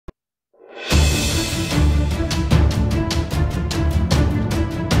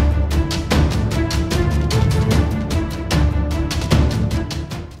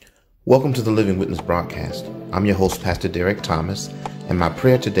Welcome to the Living Witness broadcast. I'm your host, Pastor Derek Thomas, and my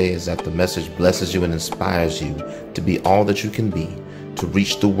prayer today is that the message blesses you and inspires you to be all that you can be, to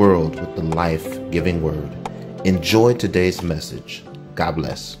reach the world with the life-giving word. Enjoy today's message. God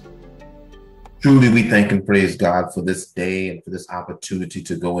bless. Truly, we thank and praise God for this day and for this opportunity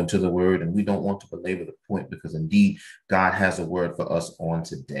to go into the word. And we don't want to belabor the point because indeed God has a word for us on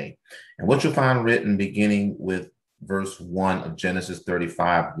today. And what you'll find written beginning with verse 1 of Genesis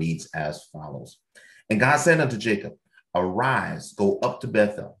 35 reads as follows. And God said unto Jacob, arise, go up to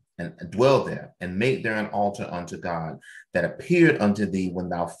Bethel and dwell there, and make there an altar unto God that appeared unto thee when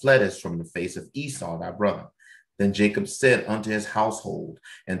thou fleddest from the face of Esau thy brother. Then Jacob said unto his household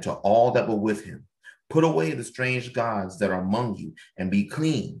and to all that were with him, put away the strange gods that are among you, and be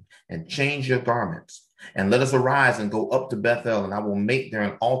clean, and change your garments. And let us arise and go up to Bethel, and I will make there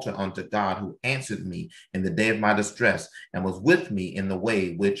an altar unto God, who answered me in the day of my distress, and was with me in the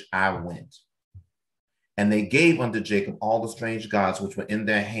way which I went. And they gave unto Jacob all the strange gods which were in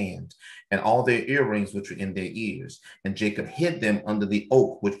their hand, and all their earrings which were in their ears. And Jacob hid them under the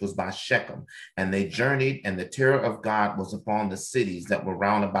oak which was by Shechem. And they journeyed, and the terror of God was upon the cities that were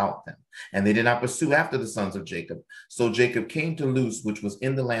round about them. And they did not pursue after the sons of Jacob. So Jacob came to Luz, which was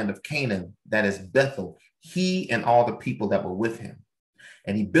in the land of Canaan, that is Bethel, he and all the people that were with him.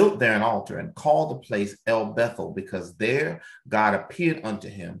 And he built there an altar and called the place El Bethel, because there God appeared unto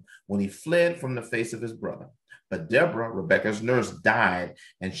him when he fled from the face of his brother. But Deborah, Rebekah's nurse, died,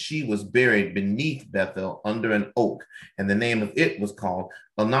 and she was buried beneath Bethel under an oak, and the name of it was called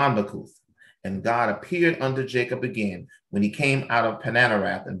Elon-Bakuth. And God appeared unto Jacob again when he came out of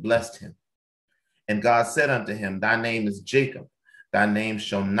Pananarath and blessed him. And God said unto him, thy name is Jacob. Thy name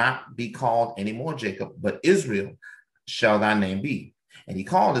shall not be called any more Jacob, but Israel shall thy name be. And he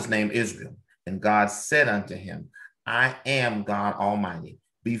called his name Israel. And God said unto him, I am God Almighty.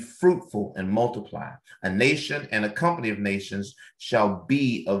 Be fruitful and multiply. A nation and a company of nations shall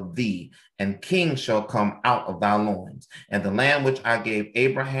be of thee, and kings shall come out of thy loins. And the land which I gave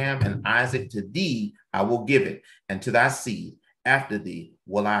Abraham and Isaac to thee, I will give it, and to thy seed after thee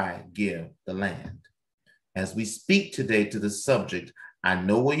will I give the land. As we speak today to the subject, I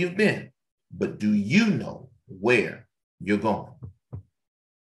know where you've been, but do you know where you're going?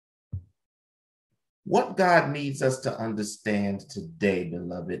 What God needs us to understand today,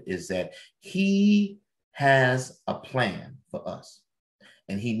 beloved, is that he has a plan for us.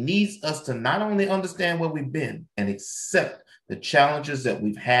 And he needs us to not only understand where we've been and accept the challenges that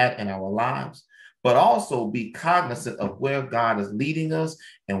we've had in our lives, but also be cognizant of where God is leading us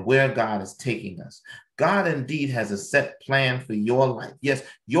and where God is taking us. God indeed has a set plan for your life. Yes,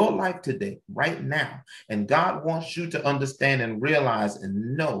 your life today, right now. And God wants you to understand and realize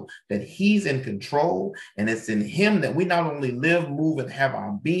and know that he's in control, and it's in him that we not only live, move, and have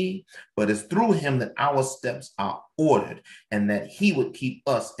our being, but it's through him that our steps are ordered, and that he would keep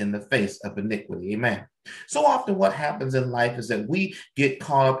us in the face of iniquity. Amen. So often what happens in life is that we get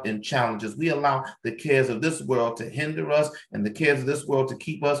caught up in challenges. We allow the cares of this world to hinder us and the cares of this world to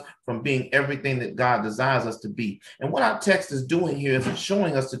keep us from being everything that God desires us to be. And what our text is doing here is it's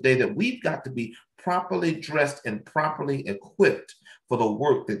showing us today that we've got to be properly dressed and properly equipped for the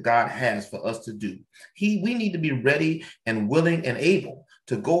work that God has for us to do. We need to be ready and willing and able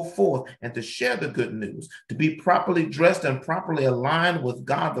to go forth and to share the good news, to be properly dressed and properly aligned with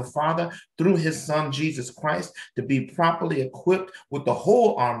God the Father through his Son, Jesus Christ, to be properly equipped with the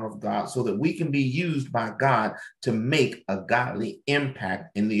whole armor of God so that we can be used by God to make a godly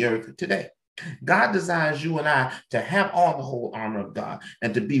impact in the earth today. God desires you and I to have all the whole armor of God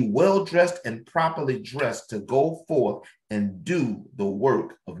and to be well-dressed and properly dressed to go forth and do the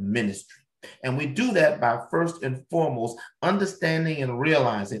work of ministry. And we do that by first and foremost understanding and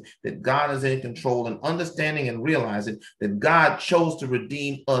realizing that God is in control, and understanding and realizing that God chose to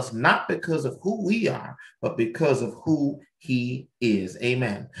redeem us not because of who we are, but because of who he is.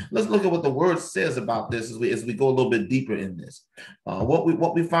 Amen. Let's look at what the word says about this as we go a little bit deeper in this.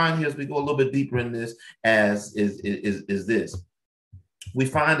 What we find here as we go a little bit deeper in this is this. We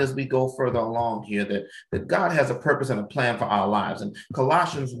find as we go further along here that God has a purpose and a plan for our lives. And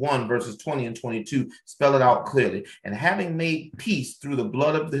Colossians 1 verses 20 and 22 spell it out clearly. And having made peace through the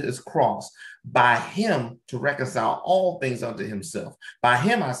blood of his cross, by him to reconcile all things unto himself. By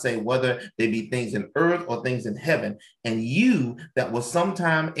him, I say, whether they be things in earth or things in heaven. And you that was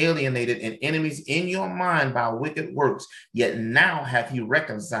sometime alienated and enemies in your mind by wicked works, yet now hath he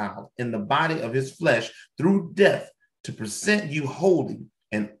reconciled in the body of his flesh through death, to present you holy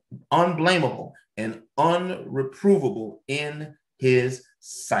and unblameable and unreprovable in his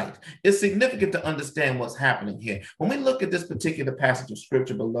sight. It's significant to understand what's happening here. When we look at this particular passage of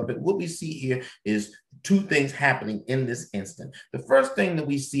scripture, beloved, what we see here is two things happening in this instant. The first thing that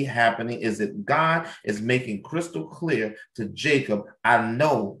we see happening is that God is making crystal clear to Jacob, I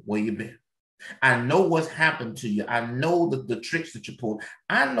know where you've been. I know what's happened to you. I know the tricks that you pulled.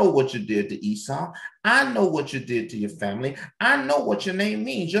 I know what you did to Esau. I know what you did to your family. I know what your name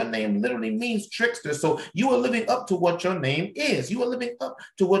means. Your name literally means trickster. So you are living up to what your name is. You are living up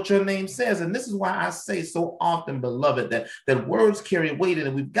to what your name says. And this is why I say so often, beloved, that words carry weight,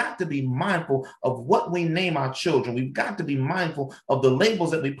 and we've got to be mindful of what we name our children. We've got to be mindful of the labels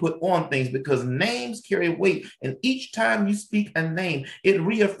that we put on things, because names carry weight. And each time you speak a name, it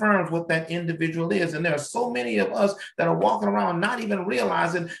reaffirms what that individual is. And there are so many of us that are walking around not even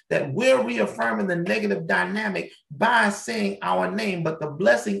realizing that we're reaffirming the negative dynamic by saying our name. But the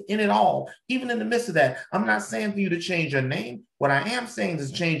blessing in it all, even in the midst of that, I'm not saying for you to change your name. What I am saying is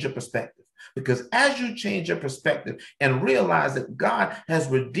change your perspective. Because as you change your perspective and realize that God has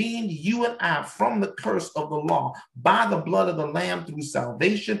redeemed you and I from the curse of the law by the blood of the Lamb through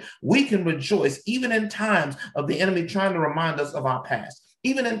salvation, we can rejoice even in times of the enemy trying to remind us of our past.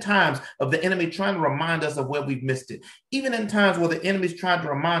 Even in times of the enemy trying to remind us of where we've missed it, even in times where the enemy's trying to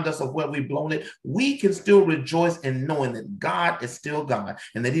remind us of where we've blown it, we can still rejoice in knowing that God is still God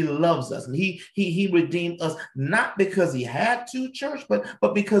and that he loves us. And he redeemed us not because he had to, church,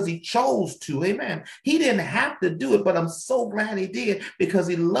 but because he chose to. Amen. He didn't have to do it, but I'm so glad he did, because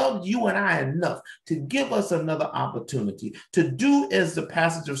he loved you and I enough to give us another opportunity to do as the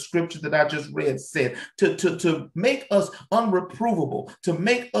passage of scripture that I just read said, to make us unreprovable, to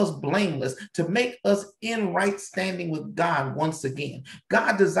make us blameless, to make us in right standing with God once again.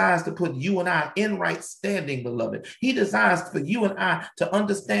 God desires to put you and I in right standing, beloved. He desires for you and I to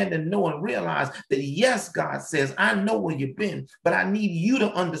understand and know and realize that, yes, God says, I know where you've been, but I need you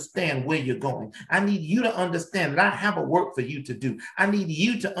to understand where you're going. I need you to understand that I have a work for you to do. I need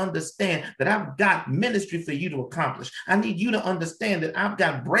you to understand that I've got ministry for you to accomplish. I need you to understand that I've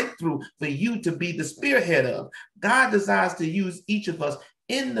got breakthrough for you to be the spearhead of. God desires to use each of us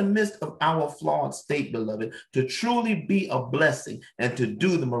in the midst of our flawed state, beloved, to truly be a blessing and to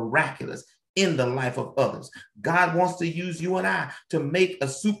do the miraculous in the life of others. God wants to use you and I to make a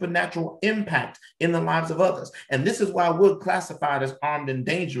supernatural impact in the lives of others. And this is why we're classified as armed and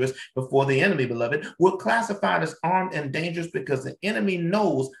dangerous before the enemy, beloved. We're classified as armed and dangerous because the enemy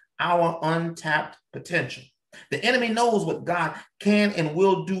knows our untapped potential. The enemy knows what God can and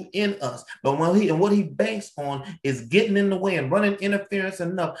will do in us, but what he banks on is getting in the way and running interference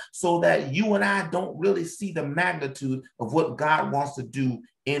enough so that you and I don't really see the magnitude of what God wants to do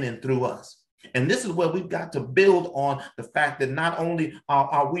in and through us. And this is where we've got to build on the fact that not only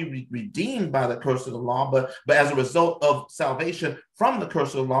are we redeemed by the curse of the law, but as a result of salvation from the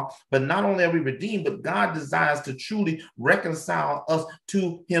curse of the law, but not only are we redeemed, but God desires to truly reconcile us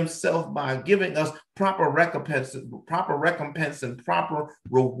to himself by giving us proper recompense and proper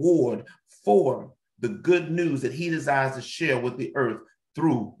reward for the good news that he desires to share with the earth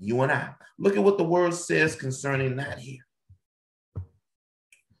through you and I. Look at what the word says concerning that here.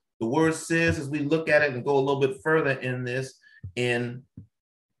 The word says, as we look at it and go a little bit further in this, in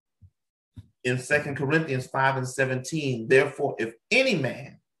 2 Corinthians 5:17, therefore, if any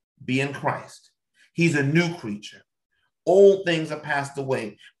man be in Christ, he's a new creature. Old things are passed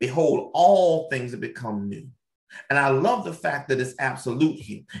away. Behold, all things have become new. And I love the fact that it's absolute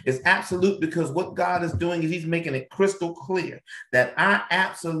here. It's absolute because what God is doing is he's making it crystal clear that I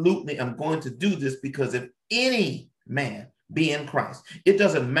absolutely am going to do this, because if any man be in Christ, it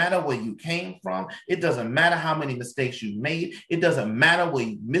doesn't matter where you came from. It doesn't matter how many mistakes you made. It doesn't matter where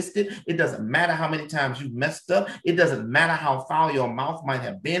you missed it. It doesn't matter how many times you messed up. It doesn't matter how foul your mouth might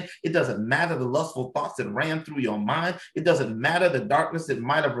have been. It doesn't matter the lustful thoughts that ran through your mind. It doesn't matter the darkness that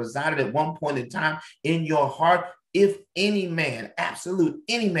might have resided at one point in time in your heart. If any man, absolute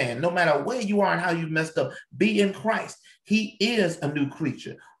any man, no matter where you are and how you messed up, be in Christ, he is a new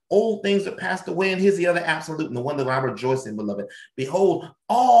creature. Old things have passed away, and here's the other absolute, and the one that I rejoice in, beloved. Behold,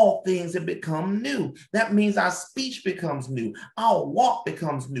 all things have become new. That means our speech becomes new. Our walk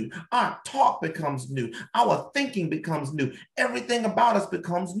becomes new. Our talk becomes new. Our thinking becomes new. Everything about us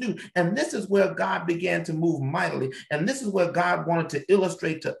becomes new. And this is where God began to move mightily. And this is where God wanted to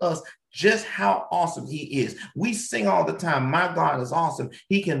illustrate to us just how awesome he is. We sing all the time, my God is awesome.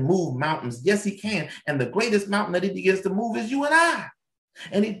 He can move mountains. Yes, he can. And the greatest mountain that he begins to move is you and I.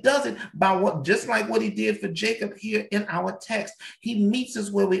 And he does it by just like what he did for Jacob here in our text. He meets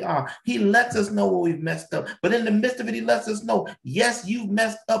us where we are. He lets us know where we've messed up. But in the midst of it, he lets us know, yes, you've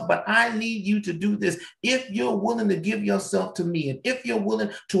messed up, but I need you to do this. If you're willing to give yourself to me, and if you're willing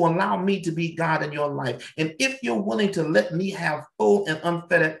to allow me to be God in your life, and if you're willing to let me have full and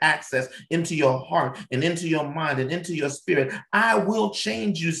unfettered access into your heart and into your mind and into your spirit, I will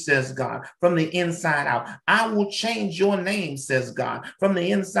change you, says God, from the inside out. I will change your name, says God, from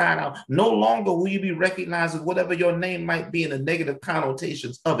the inside out. No longer will you be recognized as whatever your name might be in the negative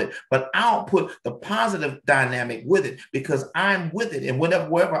connotations of it, but I'll put the positive dynamic with it because I'm with it. And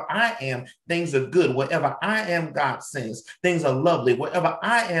wherever I am, things are good. Wherever I am, God says, things are lovely. Wherever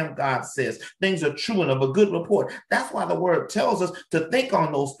I am, God says, things are true and of a good report. That's why the word tells us to think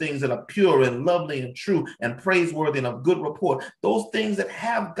on those things that are pure and lovely and true and praiseworthy and of good report. Those things that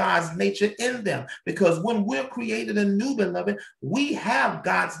have God's nature in them. Because when we're created anew, beloved, we have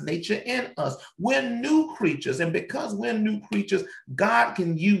God's nature in us. We're new creatures. And because we're new creatures, God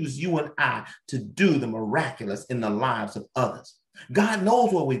can use you and I to do the miraculous in the lives of others. God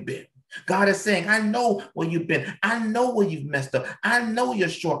knows where we've been. God is saying, I know where you've been. I know where you've messed up. I know your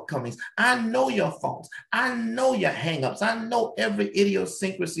shortcomings. I know your faults. I know your hangups. I know every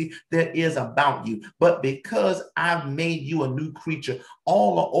idiosyncrasy there is about you. But because I've made you a new creature,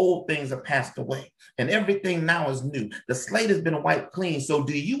 all the old things have passed away and everything now is new. The slate has been wiped clean. So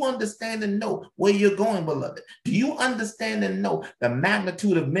do you understand and know where you're going, beloved? Do you understand and know the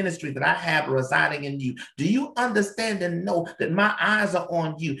magnitude of ministry that I have residing in you? Do you understand and know that my eyes are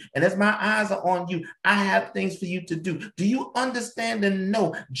on you? And as my eyes are on you, I have things for you to do. Do you understand and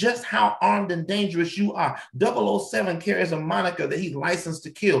know just how armed and dangerous you are? 007 carries a moniker that he's licensed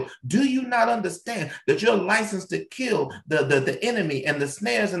to kill. Do you not understand that you're licensed to kill the enemy and the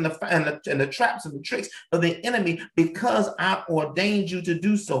snares and the traps and the tricks of the enemy because I've ordained you to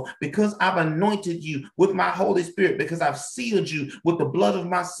do so, because I've anointed you with my Holy Spirit, because I've sealed you with the blood of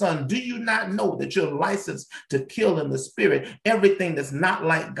my Son? Do you not know that you're licensed to kill in the spirit everything that's not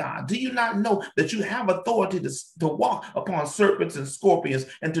like God? Do you not know that you have authority to walk upon serpents and scorpions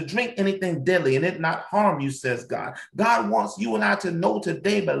and to drink anything deadly and it not harm you, says God? God wants you and I to know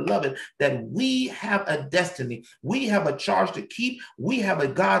today, beloved, that we have a destiny. We have a charge to keep. We have a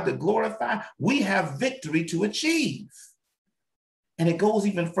God to glorify. We have victory to achieve. And it goes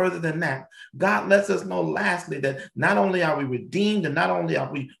even further than that. God lets us know, lastly, that not only are we redeemed and not only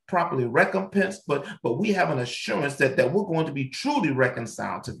are we properly recompensed, but we have an assurance that we're going to be truly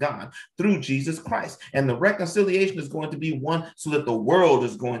reconciled to God through Jesus Christ. And the reconciliation is going to be one so that the world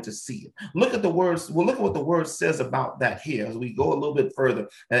is going to see it. Look at the words. Well, look at what the word says about that here as we go a little bit further,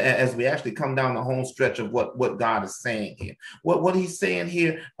 as we actually come down the home stretch of what God is saying here. What he's saying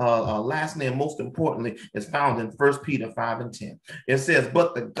here, lastly and most importantly, is found in 1 Peter 5:10. It says,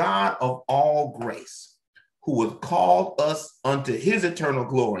 but the God of all grace, who has called us unto his eternal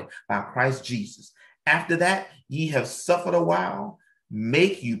glory by Christ Jesus. After that, ye have suffered a while,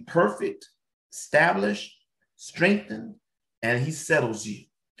 make you perfect, establish, strengthen, and he settles you.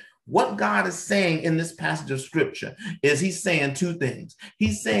 What God is saying in this passage of scripture is he's saying two things.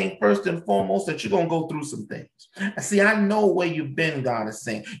 He's saying, first and foremost, that you're going to go through some things. See, I know where you've been, God is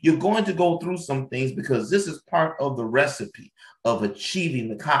saying. You're going to go through some things because this is part of the recipe of achieving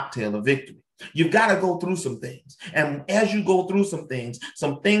the cocktail of victory. You've got to go through some things. And as you go through some things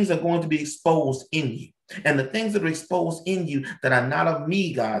are going to be exposed in you. And the things that are exposed in you that are not of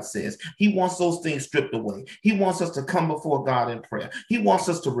me, God says, he wants those things stripped away. He wants us to come before God in prayer. He wants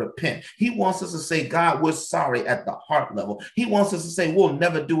us to repent. He wants us to say, God, we're sorry at the heart level. He wants us to say, we'll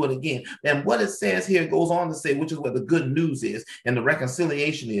never do it again. And what it says here goes on to say, which is where the good news is and the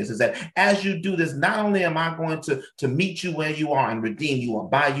reconciliation is that as you do this, not only am I going to meet you where you are and redeem you or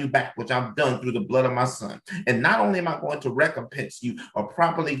buy you back, which I've done through the blood of my Son, and not only am I going to recompense you or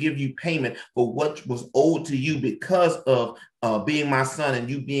properly give you payment for what was owed to you because of being my son and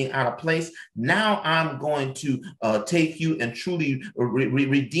you being out of place, now I'm going to take you and truly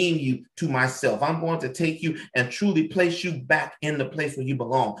redeem you to myself. I'm going to take you and truly place you back in the place where you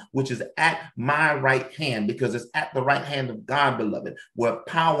belong, which is at my right hand, because it's at the right hand of God, beloved, where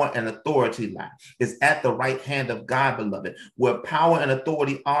power and authority lie. It's at the right hand of God, beloved, where power and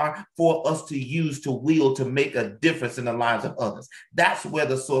authority are for us to use, to wield, to make a difference in the lives of others. That's where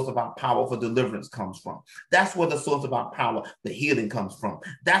the source of our power for deliverance comes from. That's where the source of our power the healing comes from.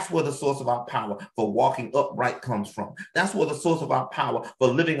 That's where the source of our power for walking upright comes from. That's where the source of our power for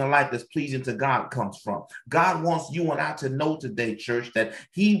living a life that's pleasing to God comes from. God wants you and I to know today, church, that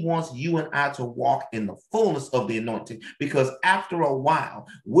he wants you and I to walk in the fullness of the anointing, because after a while,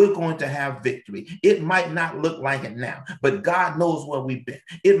 we're going to have victory. It might not look like it now, but God knows where we've been.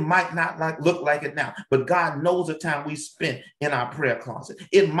 It might not look like it now, but God knows the time we spent in our prayer closet.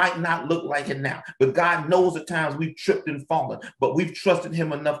 It might not look like it now, but God knows the times we've tripped and fallen, but we've trusted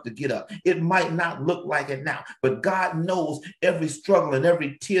him enough to get up. It might not look like it now, but God knows every struggle and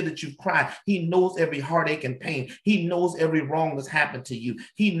every tear that you've cried. He knows every heartache and pain. He knows every wrong that's happened to you.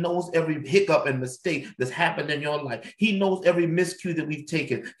 He knows every hiccup and mistake that's happened in your life. He knows every miscue that we've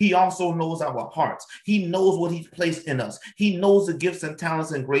taken. He also knows our hearts. He knows what he's placed in us. He knows the gifts and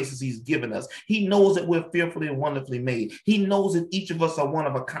talents and graces he's given us. He knows that we're fearfully and wonderfully made. He knows that each of us are one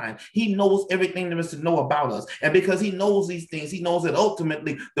of a kind. He knows everything there is to know about us. And because he knows these things, he knows that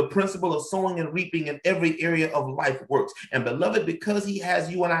ultimately the principle of sowing and reaping in every area of life works. And beloved, because he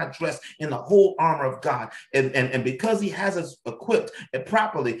has you and I dressed in the whole armor of God, and because he has us equipped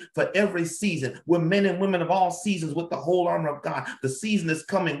properly for every season, we're men and women of all seasons with the whole armor of God. The season is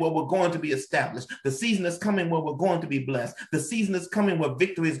coming where we're going to be established. The season is coming where we're going to be blessed. The season is coming where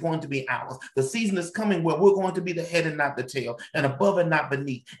victory is going to be ours. The season is coming where we're going to be the head and not the tail, and above and not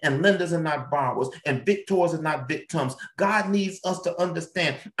beneath, and lenders and not borrowers, and victors and not victims. God needs us to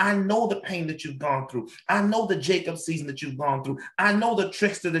understand, I know the pain that you've gone through. I know the Jacob season that you've gone through. I know the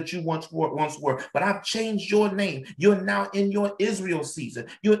trickster that you once were, but I've changed your name. You're now in your Israel season.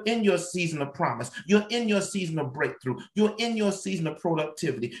 You're in your season of promise. You're in your season of breakthrough. You're in your season of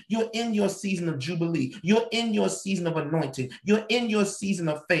productivity. You're in your season of jubilee. You're in your season of anointing. You're in your season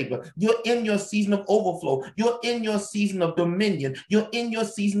of favor. You're in your season of overflow. You're in your season of dominion. You're in your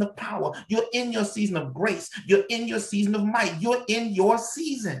season of power. You're in your season of grace. You're in your season of might. You're in your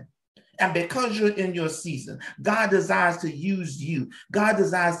season. And because you're in your season, God desires to use you. God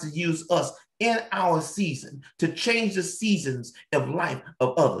desires to use us in our season to change the seasons of life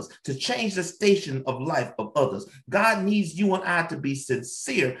of others, to change the station of life of others. God needs you and I to be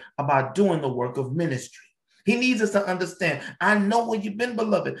sincere about doing the work of ministry. He needs us to understand, I know where you've been,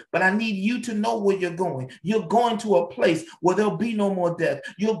 beloved, but I need you to know where you're going. You're going to a place where there'll be no more death.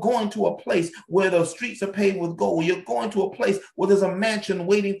 You're going to a place where the streets are paved with gold. You're going to a place where there's a mansion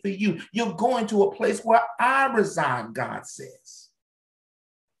waiting for you. You're going to a place where I reside, God says.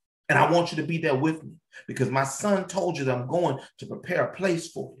 And I want you to be there with me, because my son told you that I'm going to prepare a place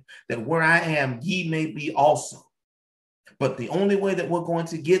for you, that where I am, ye may be also. But the only way that we're going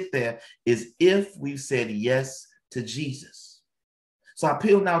to get there is if we've said yes to Jesus. So I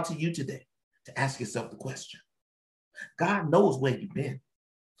appeal now to you today to ask yourself the question. God knows where you've been.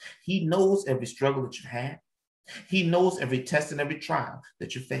 He knows every struggle that you've had. He knows every test and every trial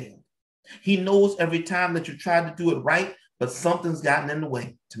that you failed. He knows every time that you tried to do it right, but something's gotten in the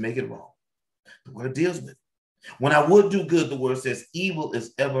way to make it wrong. The word deals with it. When I would do good, the word says evil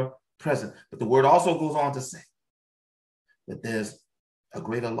is ever present. But the word also goes on to say that there's a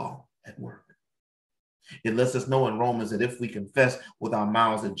greater law at work. It lets us know in Romans that if we confess with our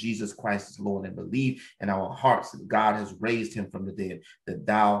mouths that Jesus Christ is Lord and believe in our hearts that God has raised him from the dead, that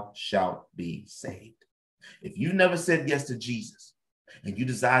thou shalt be saved. If you've never said yes to Jesus and you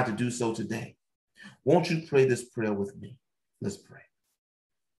desire to do so today, won't you pray this prayer with me? Let's pray.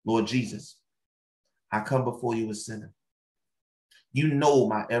 Lord Jesus, I come before you a sinner. You know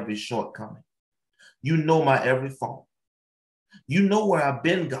my every shortcoming. You know my every fault. You know where I've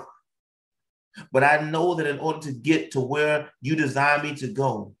been, God. But I know that in order to get to where you desire me to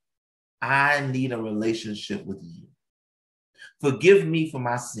go, I need a relationship with you. Forgive me for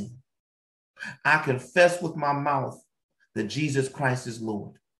my sin. I confess with my mouth that Jesus Christ is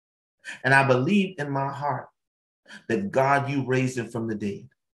Lord. And I believe in my heart that God, you raised him from the dead.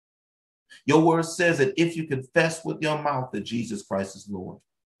 Your word says that if you confess with your mouth that Jesus Christ is Lord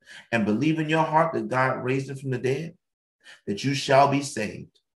and believe in your heart that God raised him from the dead, that you shall be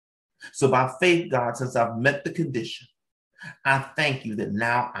saved. So by faith, God, since I've met the condition, I thank you that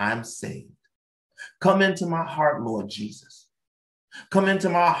now I'm saved. Come into my heart, Lord Jesus. Come into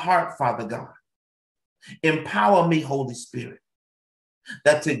my heart, Father God. Empower me, Holy Spirit,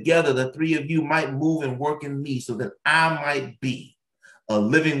 that together the three of you might move and work in me so that I might be a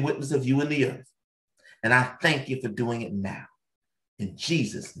living witness of you in the earth. And I thank you for doing it now. In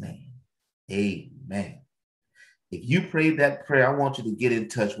Jesus' name, amen. If you prayed that prayer, I want you to get in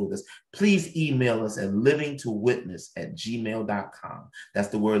touch with us. Please email us at livingtowitness@gmail.com. That's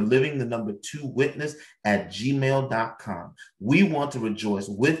the word living, the number 2witness@gmail.com. We want to rejoice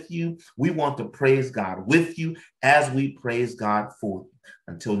with you. We want to praise God with you as we praise God for you.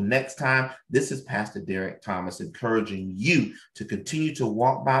 Until next time, this is Pastor Derek Thomas encouraging you to continue to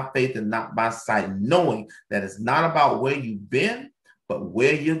walk by faith and not by sight, knowing that it's not about where you've been, but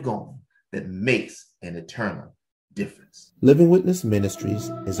where you're going that makes an eternal difference. Living Witness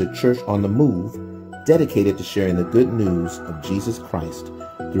Ministries is a church on the move dedicated to sharing the good news of Jesus Christ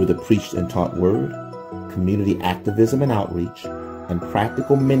through the preached and taught word, community activism and outreach, and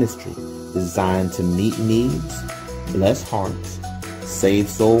practical ministry designed to meet needs, bless hearts, save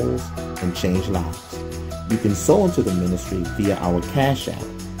souls, and change lives. You can sow into the ministry via our Cash App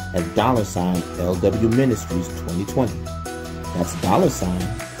at $LW Ministries 2020. That's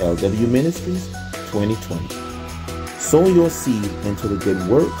 $LW Ministries 2020. Sow your seed into the good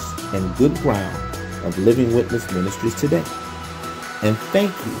works and good ground of Living Witness Ministries today. And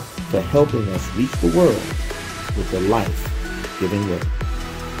thank you for helping us reach the world with the life-giving word.